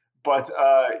 whatever. But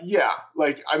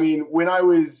when I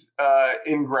was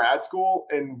in grad school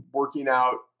and working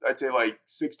out, I'd say like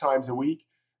 6 times a week.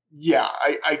 Yeah,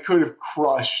 I could have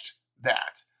crushed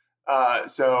that.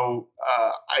 So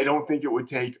I don't think it would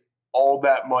take all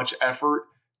that much effort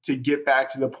to get back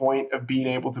to the point of being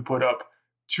able to put up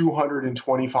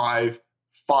 225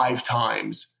 5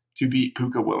 times to beat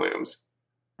Puka Williams.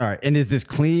 All right. And is this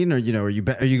clean, or, are you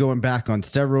going back on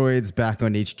steroids, back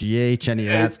on HGH, any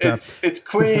of that stuff? It's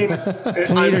clean.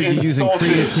 Clean, are you using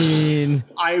creatine?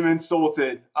 I am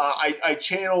insulted. I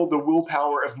channel the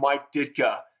willpower of Mike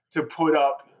Ditka to put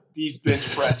up these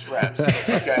bench press reps.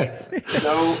 Okay.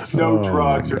 No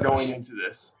drugs are going into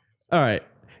this. All right.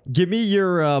 Give me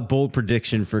your bold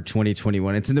prediction for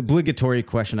 2021. It's an obligatory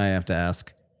question I have to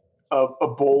ask. A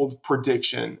bold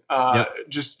prediction,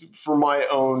 just for my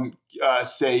own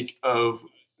sake of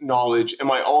knowledge.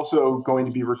 Am I also going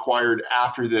to be required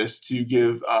after this to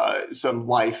give some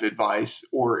life advice,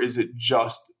 or is it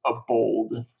just a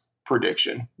bold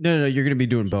prediction? No, you're going to be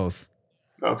doing both.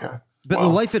 Okay. But the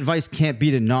life advice can't be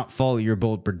to not follow your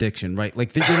bold prediction, right?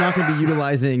 Like you're not going to be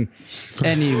utilizing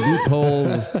any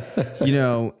loopholes,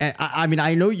 And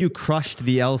I know you crushed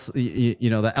the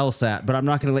the LSAT, but I'm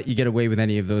not going to let you get away with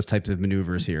any of those types of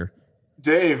maneuvers here.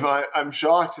 Dave, I'm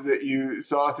shocked that you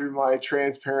saw through my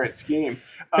transparent scheme.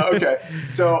 Okay,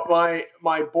 so my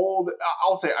bold,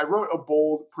 I'll say I wrote a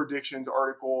bold predictions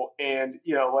article, and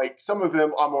some of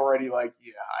them I'm already like,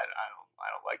 I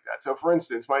don't like that. So for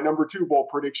instance, my number 2 bold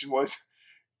prediction was,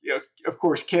 of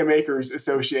course, Cam Akers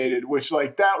associated, which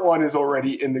that one is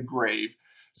already in the grave.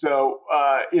 So,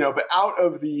 but out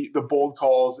of the bold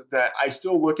calls that I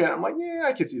still look at, I'm like, yeah,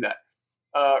 I could see that.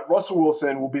 Russell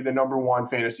Wilson will be the number 1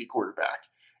 fantasy quarterback.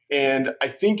 And I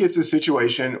think it's a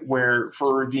situation where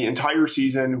for the entire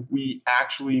season, we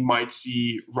actually might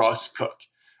see Russ cook.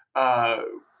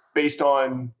 Based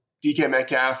on DK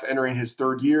Metcalf entering his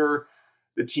 3rd year,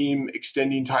 the team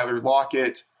extending Tyler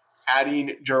Lockett,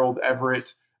 adding Gerald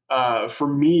Everett. For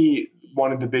me,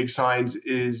 one of the big signs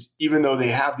is, even though they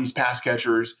have these pass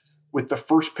catchers, with the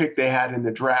first pick they had in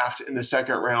the draft in the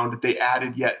 2nd round, they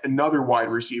added yet another wide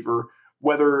receiver.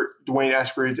 Whether Dwayne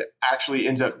Eskridge actually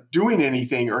ends up doing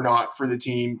anything or not for the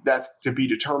team, that's to be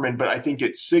determined. But I think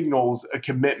it signals a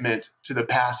commitment to the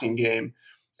passing game.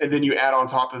 And then you add on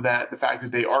top of that the fact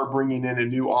that they are bringing in a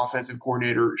new offensive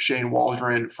coordinator, Shane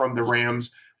Waldron, from the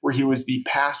Rams, where he was the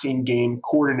passing game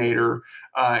coordinator.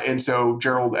 And so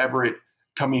Gerald Everett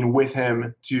coming with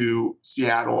him to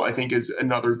Seattle, I think, is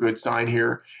another good sign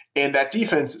here. And that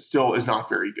defense still is not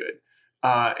very good.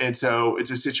 And so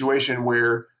it's a situation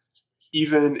where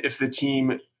even if the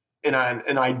team, in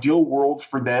an ideal world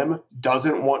for them,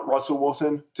 doesn't want Russell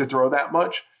Wilson to throw that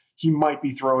much, he might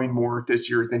be throwing more this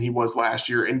year than he was last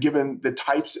year. And given the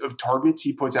types of targets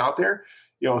he puts out there,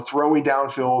 throwing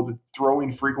downfield,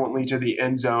 throwing frequently to the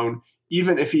end zone,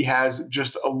 even if he has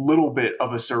just a little bit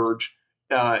of a surge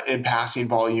in passing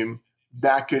volume,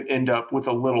 that could end up, with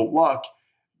a little luck,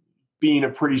 being a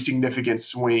pretty significant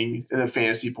swing in the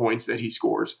fantasy points that he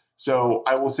scores. So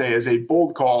I will say, as a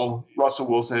bold call, Russell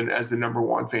Wilson as the number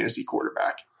one fantasy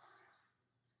quarterback.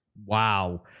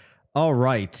 Wow. All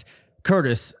right.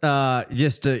 Curtis,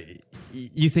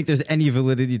 you think there's any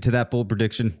validity to that bold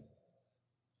prediction?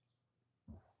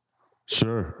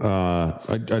 Sure.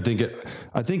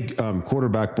 I think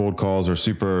quarterback bold calls are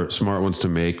super smart ones to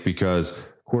make, because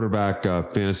quarterback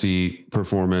fantasy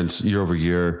performance year over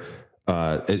year,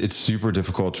 it's super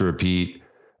difficult to repeat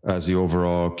as the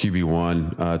overall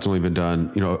QB1. It's only been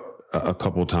done, a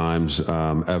couple times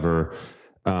ever.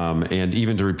 And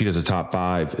even to repeat as a top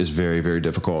 5 is very, very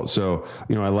difficult. So,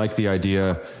 I like the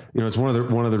idea. It's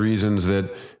one of the reasons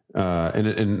that,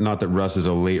 and not that Russ is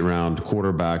a late round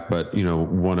quarterback, but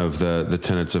one of the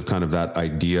tenets of kind of that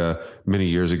idea many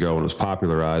years ago when it was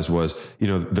popularized was,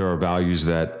 there are values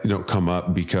that come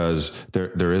up because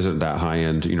there isn't that high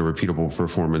end, repeatable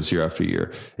performance year after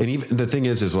year. And even the thing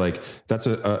is like, that's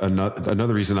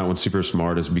another reason that one's super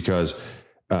smart, is because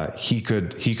he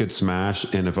could smash,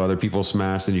 and if other people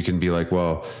smash, then you can be like,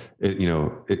 well,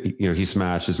 he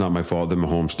smashed. It's not my fault that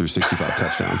Mahomes threw 65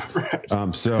 touchdowns. Right.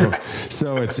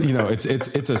 So it's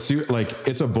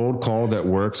it's a bold call that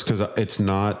works because it's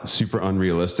not super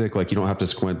unrealistic. Like, you don't have to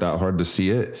squint that hard to see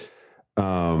it.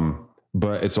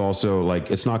 But it's also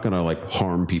like, it's not going to like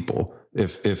harm people.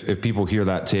 If people hear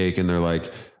that take and they're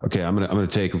like, okay, I'm going to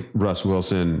take Russ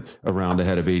Wilson a round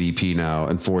ahead of ADP now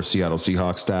and 4 Seattle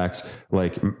Seahawks stacks,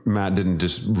 like Matt didn't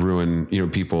just ruin,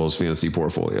 people's fantasy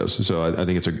portfolios. So I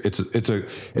think it's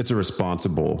a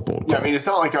responsible bold call. Yeah. I mean, it's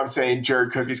not like I'm saying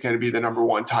Jared Cook is going to be the number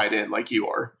one tight end like you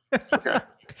are. Okay.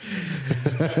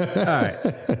 All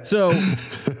right. So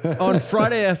on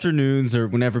Friday afternoons, or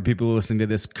whenever people are listening to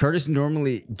this, Curtis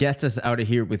normally gets us out of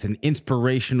here with an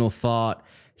inspirational thought,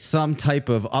 some type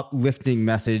of uplifting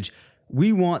message.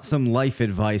 We want some life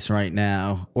advice right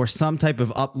now, or some type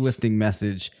of uplifting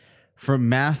message from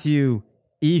Matthew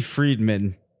E.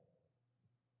 Friedman.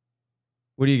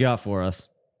 What do you got for us?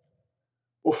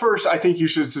 Well, first, I think you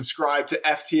should subscribe to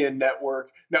FTN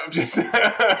Network. No, just no,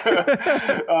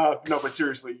 but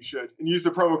seriously, you should, and use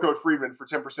the promo code Friedman for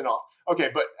 10% off. Okay,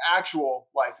 but actual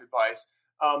life advice.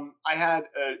 I had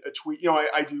a tweet.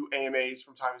 I do AMAs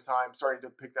from time to time, starting to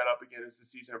pick that up again as the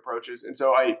season approaches, and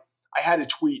so I had a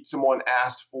tweet. Someone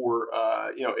asked for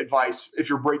advice if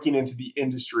you're breaking into the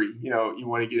industry. You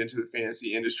want to get into the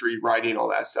fantasy industry, writing, all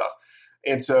that stuff.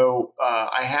 And so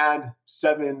I had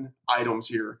 7 items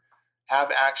here.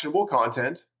 Have actionable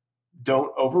content.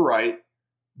 Don't overwrite.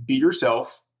 Be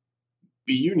yourself.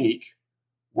 Be unique.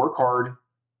 Work hard.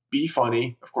 Be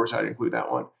funny. Of course, I'd include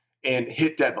that one. And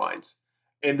hit deadlines.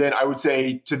 And then I would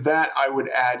say to that, I would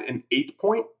add an 8th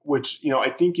point, which, I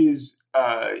think is,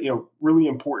 really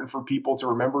important for people to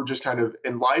remember, just kind of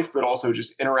in life, but also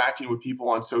just interacting with people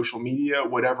on social media,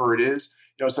 whatever it is.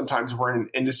 Sometimes we're in an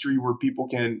industry where people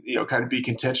can, kind of be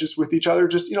contentious with each other.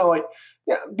 Just,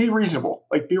 be reasonable,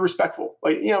 like be respectful,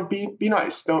 like, be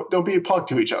nice. Don't be a punk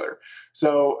to each other.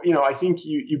 So, I think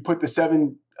you put the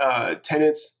 7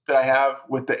 tenets that I have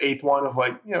with the 8th one of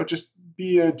like, just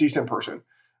be a decent person.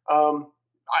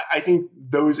 I think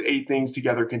those 8 things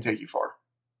together can take you far.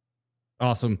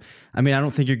 Awesome. I mean, I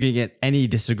don't think you're going to get any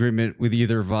disagreement with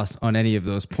either of us on any of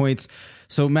those points.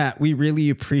 So, Matt, we really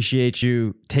appreciate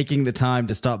you taking the time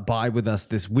to stop by with us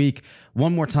this week.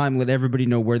 One more time, let everybody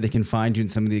know where they can find you and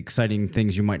some of the exciting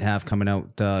things you might have coming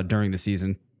out during the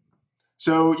season.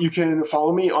 So you can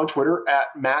follow me on Twitter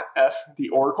at Matt F. The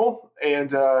Oracle.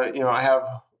 And, I have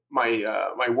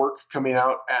my work coming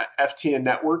out at FTN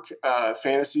Network,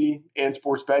 fantasy and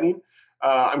sports betting.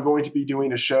 I'm going to be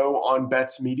doing a show on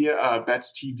Bets Media,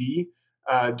 Bets TV,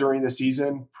 during the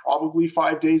season, probably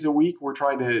 5 days a week. We're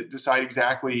trying to decide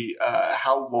exactly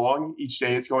how long each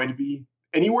day it's going to be.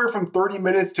 Anywhere from 30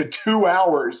 minutes to 2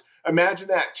 hours. Imagine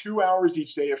that, 2 hours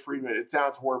each day of Friedman. It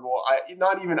sounds horrible.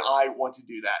 Not even I want to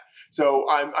do that. So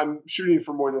I'm shooting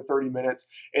for more than 30 minutes.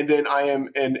 And then I am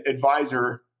an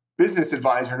advisor, business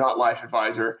advisor, not life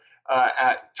advisor,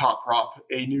 at Top Prop,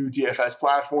 a new DFS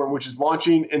platform, which is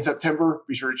launching in September.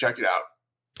 Be sure to check it out.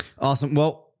 Awesome.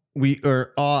 Well, we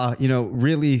are,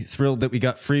 really thrilled that we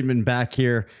got Friedman back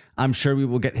here. I'm sure we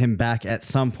will get him back at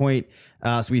some point.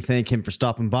 So we thank him for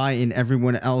stopping by, and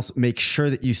everyone else, make sure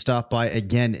that you stop by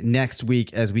again next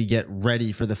week as we get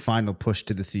ready for the final push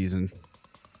to the season.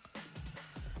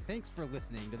 Thanks for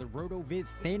listening to the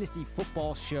RotoViz Fantasy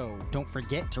Football Show. Don't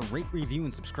forget to rate, review,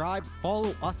 and subscribe.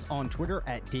 Follow us on Twitter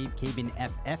at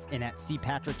DaveCabanFF and at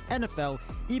CPatrickNFL.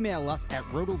 Email us at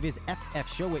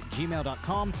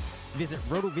rotovizffshow@gmail.com. Visit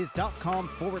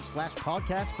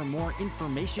rotoviz.com/podcast for more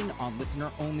information on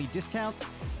listener-only discounts.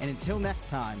 And until next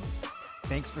time,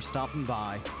 Thanks for stopping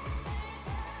by.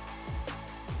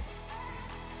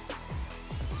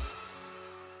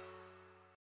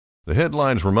 The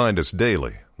headlines remind us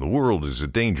daily, the world is a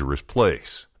dangerous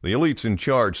place. The elites in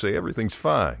charge say everything's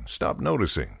fine, stop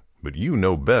noticing. But you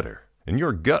know better. And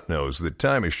your gut knows that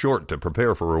time is short to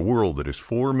prepare for a world that is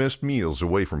 4 missed meals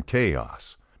away from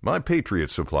chaos. My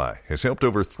Patriot Supply has helped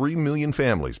over 3 million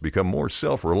families become more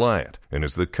self-reliant and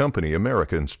is the company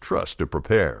Americans trust to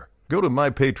prepare. Go to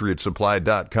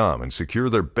MyPatriotSupply.com and secure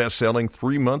their best-selling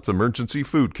 3-month emergency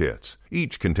food kits.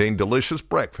 Each contain delicious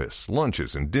breakfasts,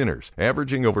 lunches, and dinners,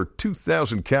 averaging over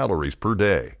 2,000 calories per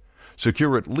day.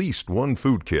 Secure at least 1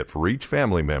 food kit for each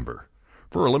family member.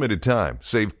 For a limited time,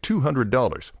 save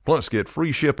 $200, plus get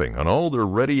free shipping on all their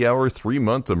Ready Hour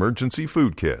 3-month emergency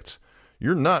food kits.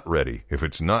 You're not ready if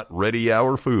it's not Ready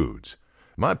Hour Foods.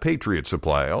 My Patriot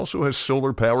Supply also has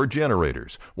solar power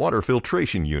generators, water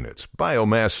filtration units,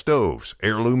 biomass stoves,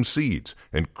 heirloom seeds,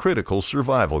 and critical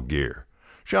survival gear.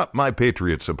 Shop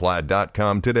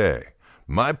MyPatriotSupply.com today.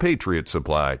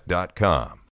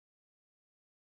 MyPatriotSupply.com.